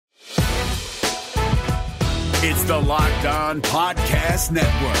It's the Locked On Podcast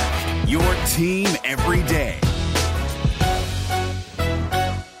Network, your team every day.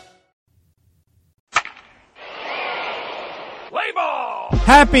 Play ball!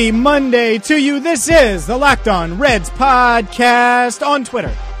 Happy Monday to you. This is the Locked On Reds podcast on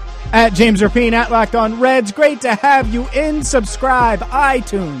Twitter. At James Rapine, at Locked On Reds. Great to have you in. Subscribe,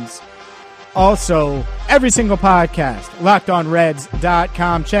 iTunes. Also, every single podcast,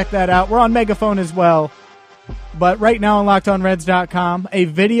 LockedOnReds.com. Check that out. We're on Megaphone as well. But right now on LockedOnReds.com, a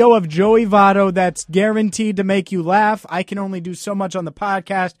video of Joey Votto that's guaranteed to make you laugh. I can only do so much on the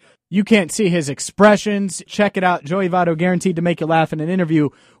podcast. You can't see his expressions. Check it out. Joey Votto guaranteed to make you laugh in an interview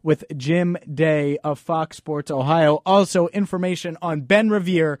with Jim Day of Fox Sports Ohio. Also, information on Ben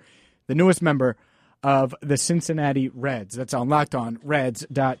Revere, the newest member of the Cincinnati Reds. That's on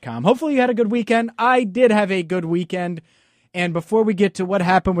LockedOnReds.com. Hopefully you had a good weekend. I did have a good weekend. And before we get to what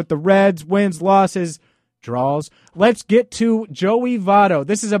happened with the Reds, wins, losses, draws, let's get to Joey Votto.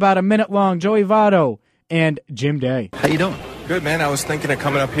 This is about a minute long. Joey Votto and Jim Day. How you doing? Good, man. I was thinking of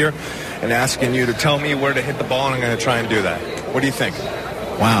coming up here and asking you to tell me where to hit the ball, and I'm going to try and do that. What do you think?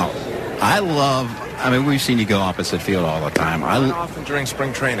 Wow. We've seen you go opposite field all the time. Not often during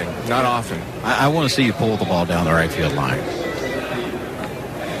spring training. Not often. I want to see you pull the ball down the right field line.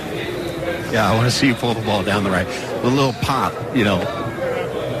 Yeah, I want to see you pull the ball down the right. The little pop,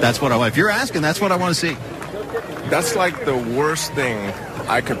 That's what I want. If you're asking, that's what I want to see. That's like the worst thing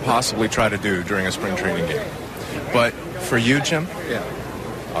I could possibly try to do during a spring training game. But for you, Jim, yeah,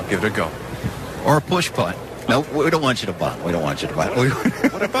 I'll give it a go. Or a push punt. No, we don't want you to bunt. We don't want you to bunt.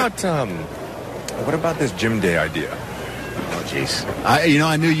 What about this Jim Day idea? Oh, jeez.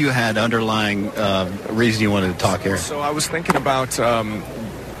 I knew you had underlying reason you wanted to talk here. So I was thinking about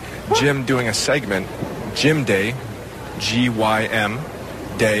Jim doing a segment, Jim Day, G-Y-M,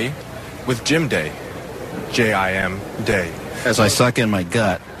 Day, with Jim Day, J-I-M, Day. As I suck in my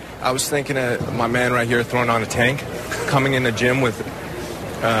gut. I was thinking of my man right here throwing on a tank, coming in the gym with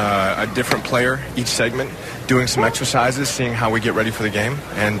a different player each segment, doing some exercises, seeing how we get ready for the game.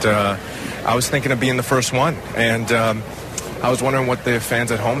 And I was thinking of being the first one. And I was wondering what the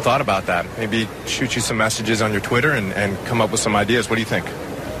fans at home thought about that. Maybe shoot you some messages on your Twitter and come up with some ideas. What do you think?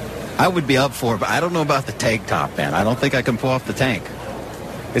 I would be up for it, but I don't know about the tank top, man. I don't think I can pull off the tank.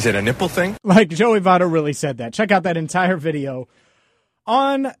 Is it a nipple thing? Like Joey Votto really said that. Check out that entire video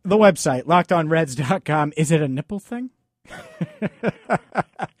on the website, LockedOnReds.com. Is it a nipple thing?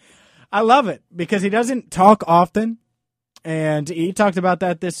 I love it because he doesn't talk often, and he talked about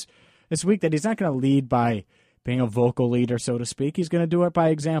that this week, that he's not going to lead by being a vocal leader, so to speak. He's going to do it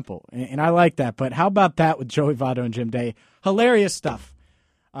by example, and I like that. But how about that with Joey Votto and Jim Day? Hilarious stuff.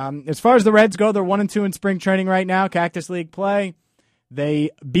 As far as the Reds go, they're 1-2 in spring training right now, Cactus League play. They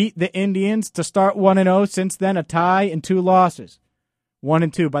beat the Indians to start 1-0. Since then, a tie and 2 losses.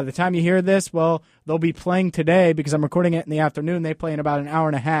 1-2. By the time you hear this, well, they'll be playing today because I'm recording it in the afternoon. They play in about an hour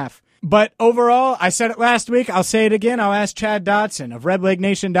and a half. But overall, I said it last week. I'll say it again. I'll ask Chad Dotson of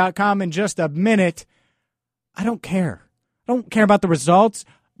RedLegNation.com in just a minute. I don't care. I don't care about the results.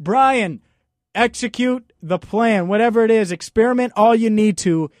 Brian, execute the plan. Whatever it is, experiment all you need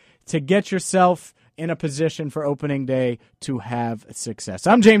to get yourself in a position for opening day to have success.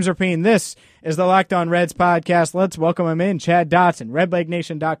 I'm James Rapine. This is the Locked On Reds podcast. Let's welcome him in. Chad Dotson,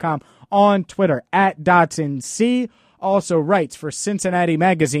 RedLegNation.com, on Twitter, at DotsonC. Also writes for Cincinnati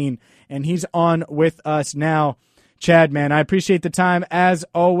Magazine, and he's on with us now. Chad, man, I appreciate the time. As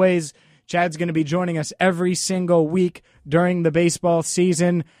always, Chad's going to be joining us every single week during the baseball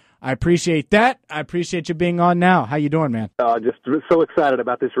season. I appreciate that. I appreciate you being on now. How you doing, man? Just so excited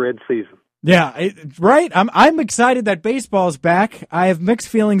about this Red season. Yeah, right. I'm excited that baseball's back. I have mixed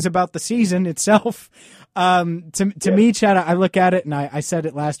feelings about the season itself. To me, Chad, I look at it, and I said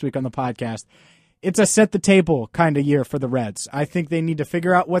it last week on the podcast. It's a set the table kind of year for the Reds. I think they need to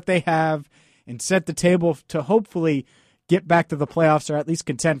figure out what they have and set the table to hopefully get back to the playoffs, or at least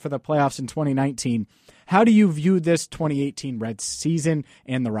contend for the playoffs in 2019. How do you view this 2018 Reds season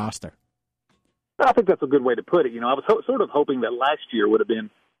and the roster? I think that's a good way to put it. I was sort of hoping that last year would have been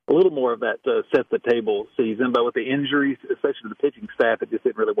a little more of that set the table season, but with the injuries, especially to the pitching staff, it just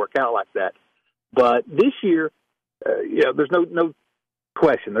didn't really work out like that. But this year, there's no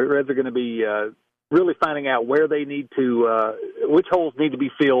question. The Reds are going to be really finding out where they need to, which holes need to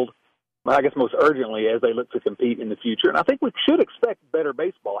be filled, I guess most urgently as they look to compete in the future. And I think we should expect better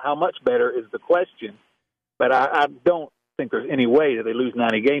baseball. How much better is the question, but I don't think there's any way that they lose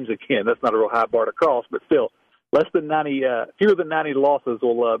 90 games again. That's not a real high bar to cross, but still, fewer than 90 losses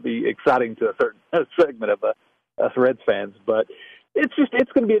will be exciting to a certain segment of us Reds fans. But it's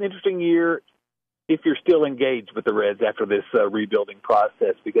going to be an interesting year. if you're still engaged with the Reds after this rebuilding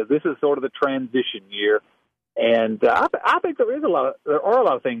process, because this is sort of the transition year. And I think there are a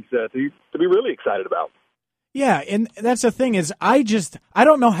lot of things to be really excited about. Yeah, and that's the thing is I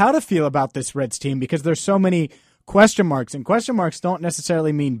don't know how to feel about this Reds team because there's so many question marks, and question marks don't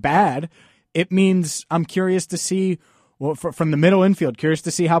necessarily mean bad. It means I'm curious to see, from the middle infield, curious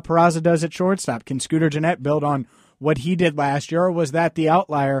to see how Peraza does at shortstop. Can Scooter Gennett build on what he did last year, or was that the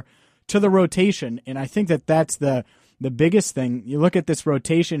outlier to the rotation? And I think that's the biggest thing. You look at this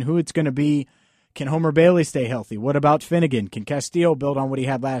rotation, who it's going to be. Can Homer Bailey stay healthy? What about Finnegan? Can Castillo build on what he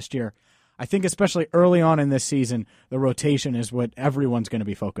had last year? I think especially early on in this season, the rotation is what everyone's going to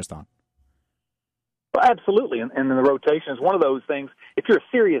be focused on. Well, absolutely, and the rotation is one of those things. If you're a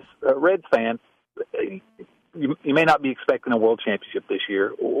serious Reds fan, you may not be expecting a World Championship this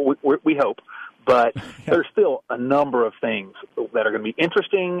year. We hope, but there's still a number of things that are going to be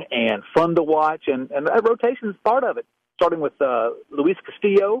interesting and fun to watch, and that rotation is part of it. Starting with Luis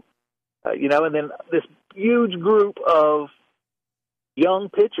Castillo, and then this huge group of young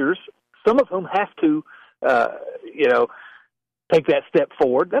pitchers, some of whom have to, take that step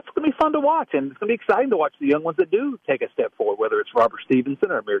forward. That's going to be fun to watch, and it's going to be exciting to watch the young ones that do take a step forward, whether it's Robert Stevenson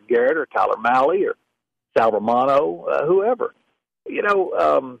or Amir Garrett or Tyler Malley or Sal Romano, whoever.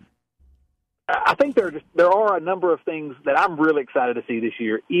 I think there are a number of things that I'm really excited to see this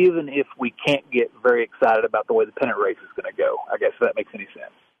year, even if we can't get very excited about the way the pennant race is going to go, I guess, if that makes any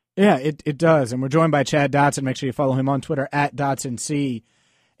sense. Yeah, it does. And we're joined by Chad Dotson. Make sure you follow him on Twitter @DotsonC.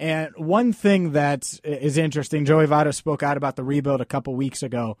 And one thing that is interesting, Joey Votto spoke out about the rebuild a couple weeks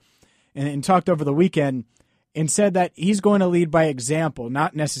ago and talked over the weekend and said that he's going to lead by example,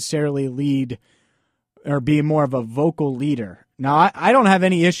 not necessarily lead or be more of a vocal leader. Now, I don't have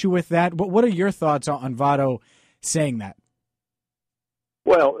any issue with that, but what are your thoughts on Votto saying that?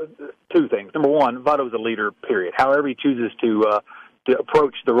 Well, two things. Number one, Votto's a leader, period. However he chooses to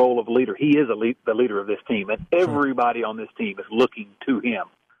approach the role of leader, he is the leader of this team, and everybody on this team is looking to him.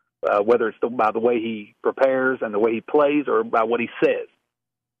 Whether it's by the way he prepares and the way he plays or by what he says.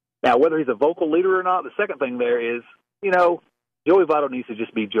 Now, whether he's a vocal leader or not, the second thing there is, Joey Votto needs to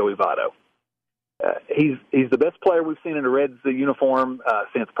just be Joey Votto. He's the best player we've seen in a Reds uniform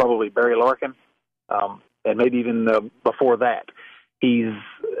since probably Barry Larkin, and maybe even before that. He's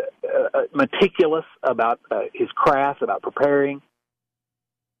meticulous about his craft, about preparing.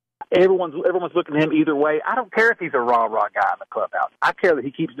 Everyone's looking at him either way. I don't care if he's a rah-rah guy in the clubhouse. I care that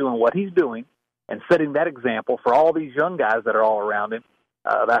he keeps doing what he's doing and setting that example for all these young guys that are all around him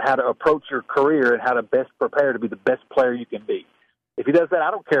about how to approach your career and how to best prepare to be the best player you can be. If he does that,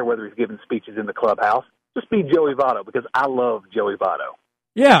 I don't care whether he's giving speeches in the clubhouse. Just be Joey Votto, because I love Joey Votto.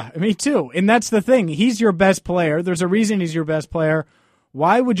 Yeah, me too. And that's the thing. He's your best player. There's a reason he's your best player.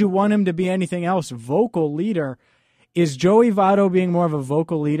 Why would you want him to be anything else? Vocal leader. Is Joey Votto being more of a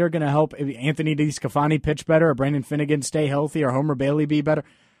vocal leader going to help Anthony DeSclafani pitch better, or Brandon Finnegan stay healthy, or Homer Bailey be better?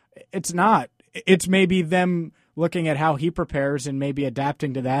 It's not. It's maybe them looking at how he prepares and maybe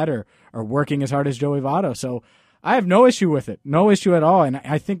adapting to that, or working as hard as Joey Votto. So I have no issue with it, no issue at all. And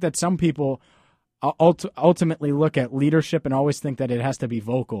I think that some people ultimately look at leadership and always think that it has to be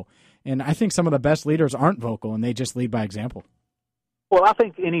vocal. And I think some of the best leaders aren't vocal, and they just lead by example. Well, I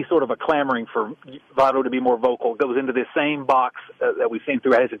think any sort of a clamoring for Votto to be more vocal goes into this same box that we've seen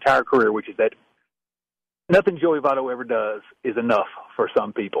throughout his entire career, which is that nothing Joey Votto ever does is enough for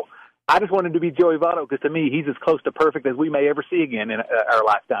some people. I just want him to be Joey Votto because, to me, he's as close to perfect as we may ever see again in our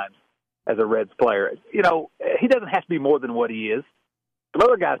lifetimes as a Reds player. He doesn't have to be more than what he is. Some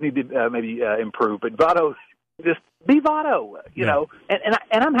other guys need to maybe improve, but Votto, just be Votto,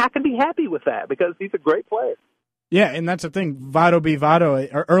 and I can be happy with that because he's a great player. Yeah, and that's the thing. Votto be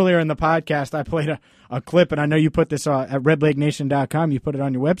Votto. Earlier in the podcast, I played a clip, and I know you put this at redlegnation.com. You put it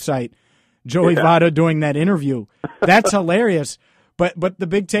on your website. Joey Votto doing that interview. That's hilarious. But the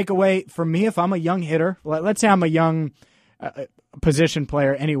big takeaway for me, if I'm a young hitter, let's say I'm a young position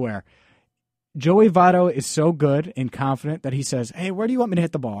player anywhere, Joey Votto is so good and confident that he says, hey, where do you want me to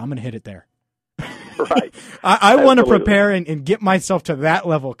hit the ball? I'm going to hit it there. Right. I want to prepare and get myself to that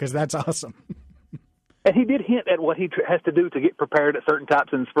level because that's awesome. And he did hint at what he has to do to get prepared at certain times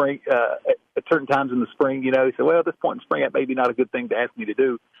in spring. At certain times in the spring, he said, "Well, at this point in spring, that may be not a good thing to ask me to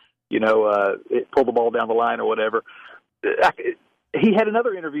do. Pull the ball down the line or whatever." He had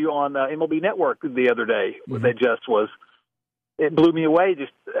another interview on MLB Network the other day that just was. It blew me away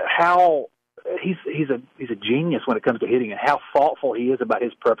just how he's a genius when it comes to hitting and how thoughtful he is about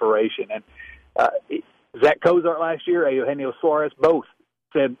his preparation. And Zach Cozart last year, Eugenio Suarez, both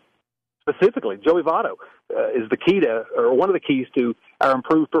said. Specifically, Joey Votto is the key to, or one of the keys to our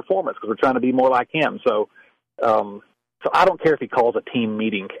improved performance because we're trying to be more like him. So I don't care if he calls a team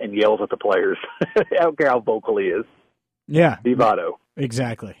meeting and yells at the players. I don't care how vocal he is. Yeah. Be Votto.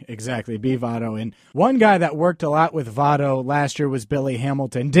 Exactly. Be Votto. And one guy that worked a lot with Votto last year was Billy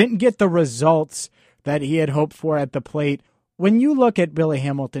Hamilton. Didn't get the results that he had hoped for at the plate. When you look at Billy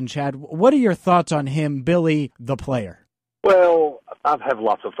Hamilton, Chad, what are your thoughts on him, Billy the player? Well, I have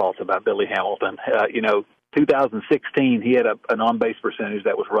lots of thoughts about Billy Hamilton. 2016, he had an on-base percentage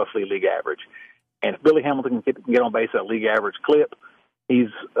that was roughly league average. And if Billy Hamilton can get on base at a league average clip, he's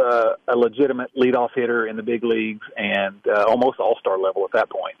a legitimate leadoff hitter in the big leagues and almost all-star level at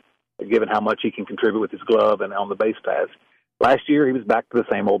that point, given how much he can contribute with his glove and on the base paths. Last year, he was back to the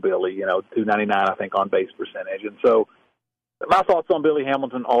same old Billy, 299, I think, on-base percentage. And so my thoughts on Billy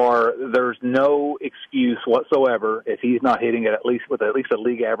Hamilton are there's no excuse whatsoever if he's not hitting it with at least a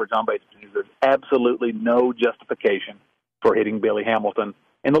league average on-base percentage. There's absolutely no justification for hitting Billy Hamilton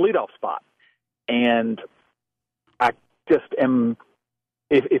in the leadoff spot. And I just am,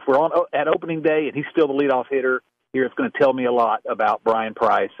 if we're on at opening day and he's still the leadoff hitter, here it's going to tell me a lot about Brian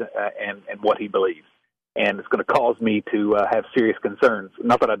Price and what he believes. And it's going to cause me to have serious concerns.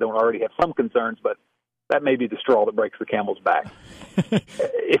 Not that I don't already have some concerns, but that may be the straw that breaks the camel's back.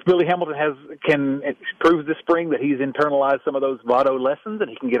 If Billy Hamilton can prove this spring that he's internalized some of those Votto lessons and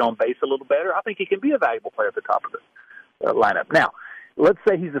he can get on base a little better, I think he can be a valuable player at the top of the lineup. Now, let's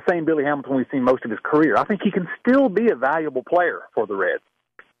say he's the same Billy Hamilton we've seen most of his career. I think he can still be a valuable player for the Reds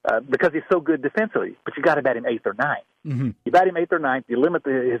because he's so good defensively. But you got to bat him 8th or 9th. Mm-hmm. You bat him 8th or 9th, you limit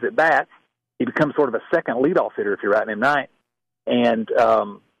his at-bats, he becomes sort of a second leadoff hitter if you're batting him 9th. And,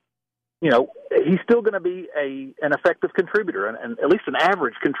 he's still going to be an effective contributor, and at least an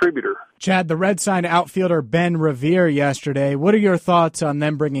average contributor. Chad, the Reds signed outfielder Ben Revere yesterday. What are your thoughts on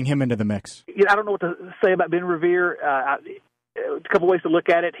them bringing him into the mix? I don't know what to say about Ben Revere. A couple ways to look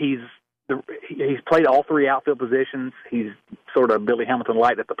at it. He's played all three outfield positions. He's sort of Billy Hamilton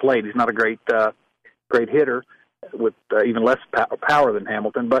light at the plate. He's not a great hitter with even less power than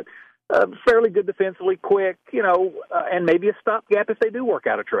Hamilton, but fairly good defensively, quick, and maybe a stopgap if they do work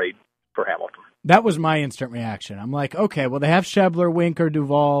out a trade for Hamilton. That was my instant reaction. I'm like, okay, well, they have Schebler, Winker,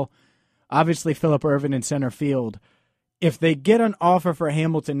 Duvall, obviously Phillip Ervin in center field. If they get an offer for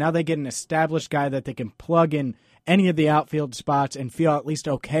Hamilton, now they get an established guy that they can plug in any of the outfield spots and feel at least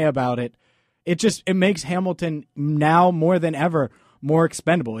okay about it. It makes Hamilton now more than ever more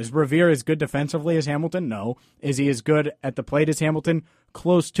expendable. Is Revere as good defensively as Hamilton? No. Is he as good at the plate as Hamilton?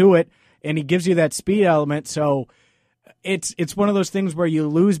 Close to it. And he gives you that speed element, so it's one of those things where you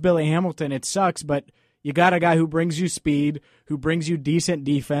lose Billy Hamilton, it sucks, but you got a guy who brings you speed, who brings you decent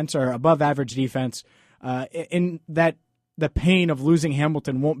defense or above average defense, in that the pain of losing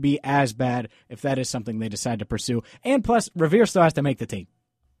Hamilton won't be as bad if that is something they decide to pursue. And plus, Revere still has to make the team.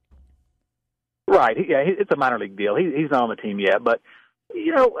 Right. Yeah, it's a minor league deal. He's not on the team yet, but,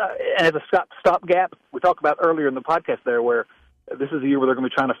 as a stopgap, we talked about earlier in the podcast there where this is the year where they're going to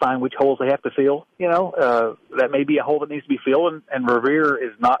be trying to find which holes they have to fill. That may be a hole that needs to be filled, and Revere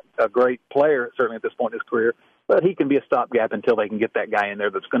is not a great player, certainly at this point in his career, but he can be a stopgap until they can get that guy in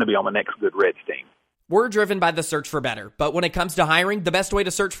there that's going to be on the next good Reds team. We're driven by the search for better, but when it comes to hiring, the best way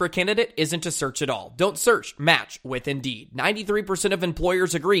to search for a candidate isn't to search at all. Don't search, match with Indeed. 93% of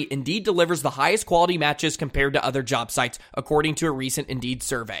employers agree Indeed delivers the highest quality matches compared to other job sites, according to a recent Indeed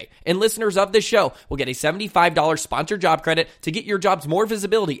survey. And listeners of this show will get a $75 sponsored job credit to get your jobs more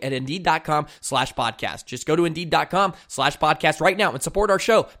visibility at Indeed.com/podcast. Just go to Indeed.com/podcast right now and support our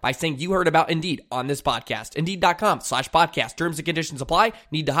show by saying you heard about Indeed on this podcast. Indeed.com/podcast. Terms and conditions apply.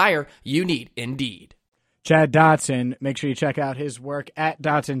 Need to hire? You need Indeed. Chad Dotson, make sure you check out his work at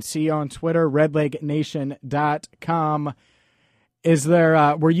DotsonC on Twitter, redlegnation.com.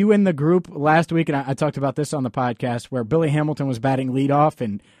 Were you in the group last week, and I talked about this on the podcast, where Billy Hamilton was batting leadoff,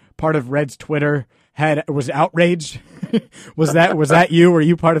 and part of Red's Twitter was outraged? Was that you? Were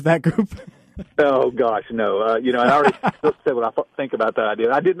you part of that group? Oh, gosh, no. I already said what I think about that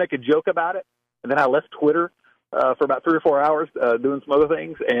idea. I did make a joke about it, and then I left Twitter for about 3 or 4 hours doing some other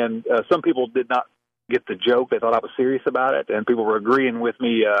things, and some people did not get the joke. They thought I was serious about it, and people were agreeing with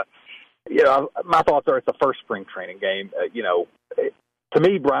me. My thoughts are it's the first spring training game. To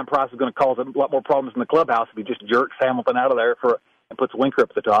me, Brian Price is going to cause a lot more problems in the clubhouse if he just jerks Hamilton out of there and puts Winker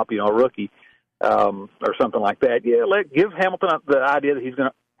up at the top, a rookie or something like that. Yeah, give Hamilton the idea that he's going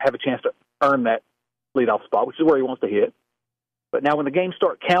to have a chance to earn that leadoff spot, which is where he wants to hit. But now when the games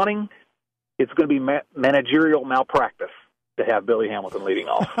start counting, it's going to be managerial malpractice to have Billy Hamilton leading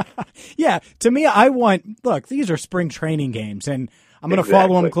off. Yeah, to me, look, these are spring training games, and I'm going to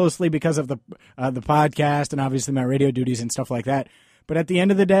follow them closely because of the podcast and obviously my radio duties and stuff like that. But at the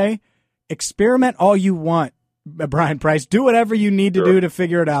end of the day, experiment all you want, Brian Price. Do whatever you need to do to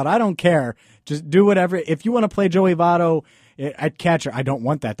figure it out. I don't care. Just do whatever. If you want to play Joey Votto at catcher, I don't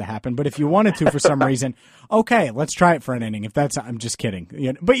want that to happen. But if you wanted to for some reason, okay, let's try it for an inning. I'm just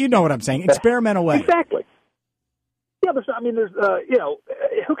kidding. But you know what I'm saying. Experiment away. Exactly. Yeah, but I mean, there's,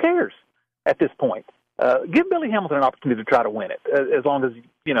 who cares at this point? Give Billy Hamilton an opportunity to try to win it, as long as,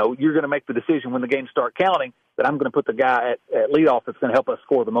 you're going to make the decision when the games start counting that I'm going to put the guy at leadoff that's going to help us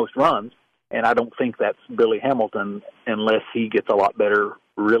score the most runs. And I don't think that's Billy Hamilton unless he gets a lot better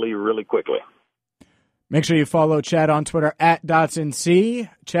really, really quickly. Make sure you follow Chad on Twitter at DotsonC.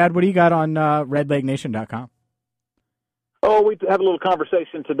 Chad, what do you got on RedLegNation.com? Oh, we have a little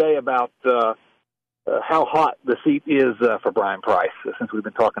conversation today about how hot the seat is for Brian Price, since we've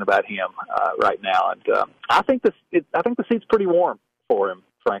been talking about him right now. And I think the seat's pretty warm for him,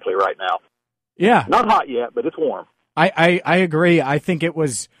 frankly, right now. Yeah. Not hot yet, but it's warm. I agree. I think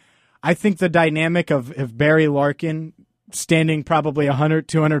the dynamic of Barry Larkin standing probably 100,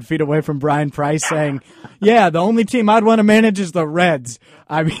 200 feet away from Brian Price saying, yeah, the only team I'd want to manage is the Reds.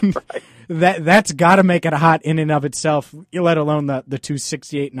 I mean, right. That's got to make it hot in and of itself, let alone the 2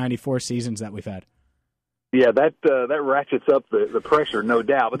 68-94 seasons that we've had. Yeah, that ratchets up the pressure, no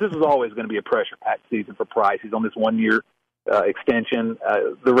doubt. But this is always going to be a pressure-packed season for Price. He's on this one-year extension.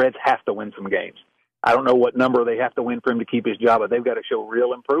 The Reds have to win some games. I don't know what number they have to win for him to keep his job, but they've got to show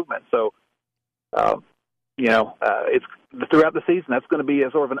real improvement. So, it's throughout the season. That's going to be a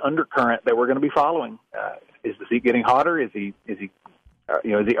sort of an undercurrent that we're going to be following. Is the seat getting hotter? Is he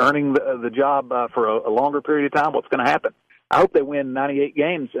earning the job for a longer period of time? What's going to happen? I hope they win 98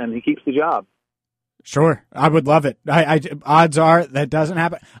 games and he keeps the job. Sure, I would love it. Odds are that doesn't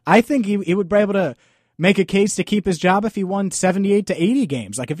happen. I think he would be able to make a case to keep his job if he won 78 to 80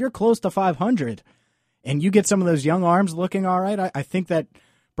 games. Like if you're close to 500 and you get some of those young arms looking all right, I think that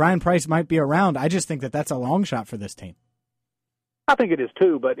Brian Price might be around. I just think that that's a long shot for this team. I think it is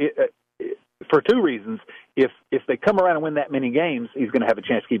too, but for two reasons. If they come around and win that many games, he's going to have a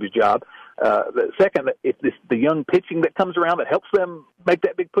chance to keep his job. The second, if the young pitching that comes around that helps them make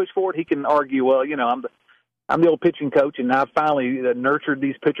that big push forward, he can argue, well, I'm the old pitching coach, and I've finally nurtured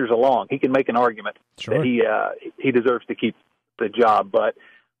these pitchers along. He can make an argument that he deserves to keep the job. But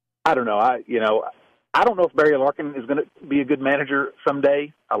I don't know. I don't know if Barry Larkin is going to be a good manager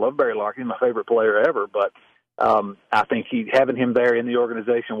someday. I love Barry Larkin, my favorite player ever, but I think having him there in the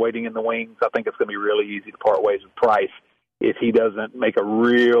organization, waiting in the wings, I think it's going to be really easy to part ways with Price if he doesn't make a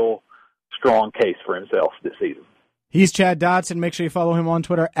real strong case for himself this season. He's Chad Dotson. Make sure you follow him on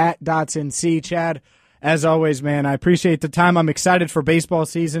Twitter at DotsonC. Chad, as always, man, I appreciate the time. I'm excited for baseball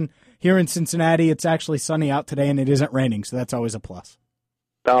season. Here in Cincinnati, it's actually sunny out today, and it isn't raining, so that's always a plus.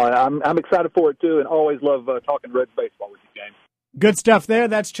 I'm excited for it, too, and always love talking Reds baseball with you, James. Good stuff there.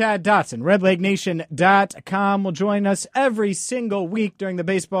 That's Chad Dotson. RedLegNation.com will join us every single week during the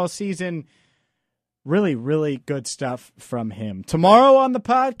baseball season. Really, really good stuff from him. Tomorrow on the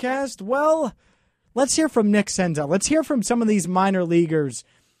podcast, well, let's hear from Nick Senzel. Let's hear from some of these minor leaguers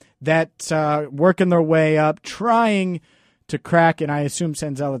that working their way up, trying to crack, and I assume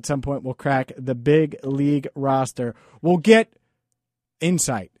Senzel at some point will crack the big league roster. We'll get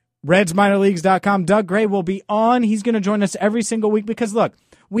insight. RedsMinorLeagues.com. Doug Gray will be on. He's going to join us every single week because, look,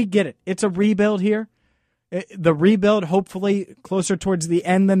 we get it. It's a rebuild here. The rebuild, hopefully, closer towards the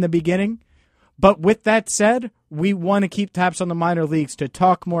end than the beginning. But with that said, we want to keep tabs on the minor leagues to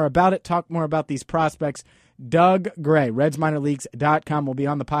talk more about it, talk more about these prospects. Doug Gray, RedsMinorLeagues.com, will be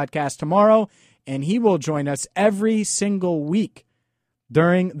on the podcast tomorrow, and he will join us every single week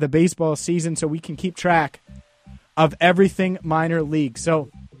during the baseball season so we can keep track of everything minor league.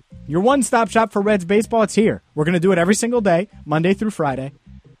 So your one-stop shop for Reds baseball, it's here. We're going to do it every single day, Monday through Friday.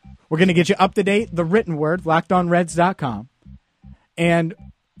 We're going to get you up to date, the written word, LockedOnReds.com. And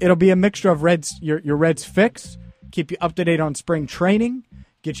it'll be a mixture of Reds, your Reds fix, keep you up to date on spring training,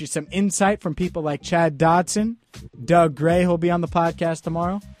 get you some insight from people like Chad Dotson, Doug Gray, who'll be on the podcast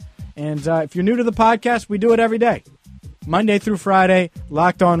tomorrow. And if you're new to the podcast, we do it every day, Monday through Friday,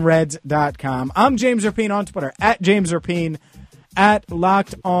 LockedOnReds.com. I'm James Rapien on Twitter, at James Rapien, at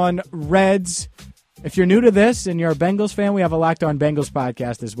LockedOnReds. If you're new to this and you're a Bengals fan, we have a Locked On Bengals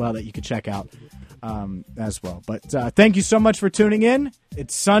podcast as well that you can check out as well. But thank you so much for tuning in.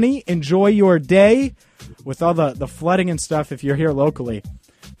 It's sunny. Enjoy your day with all the flooding and stuff if you're here locally.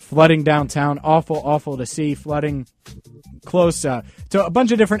 Flooding downtown. Awful to see. Flooding close to a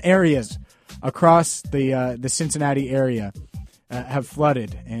bunch of different areas across the Cincinnati area have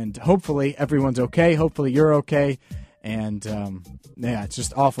flooded. And hopefully everyone's okay. Hopefully you're okay. And, it's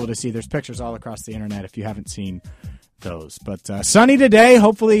just awful to see. There's pictures all across the internet if you haven't seen those. But sunny today.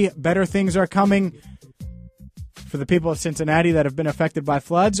 Hopefully better things are coming for the people of Cincinnati that have been affected by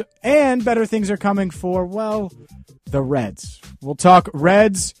floods, and better things are coming for, well, the Reds. We'll talk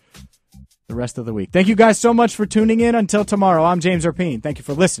Reds the rest of the week. Thank you guys so much for tuning in. Until tomorrow, I'm James Rapien. Thank you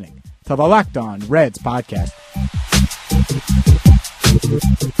for listening to the Locked On Reds podcast.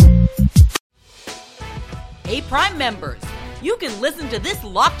 Hey, Prime members, you can listen to this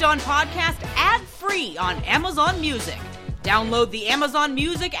Locked On podcast ad-free on Amazon Music. Download the Amazon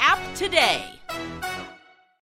Music app today.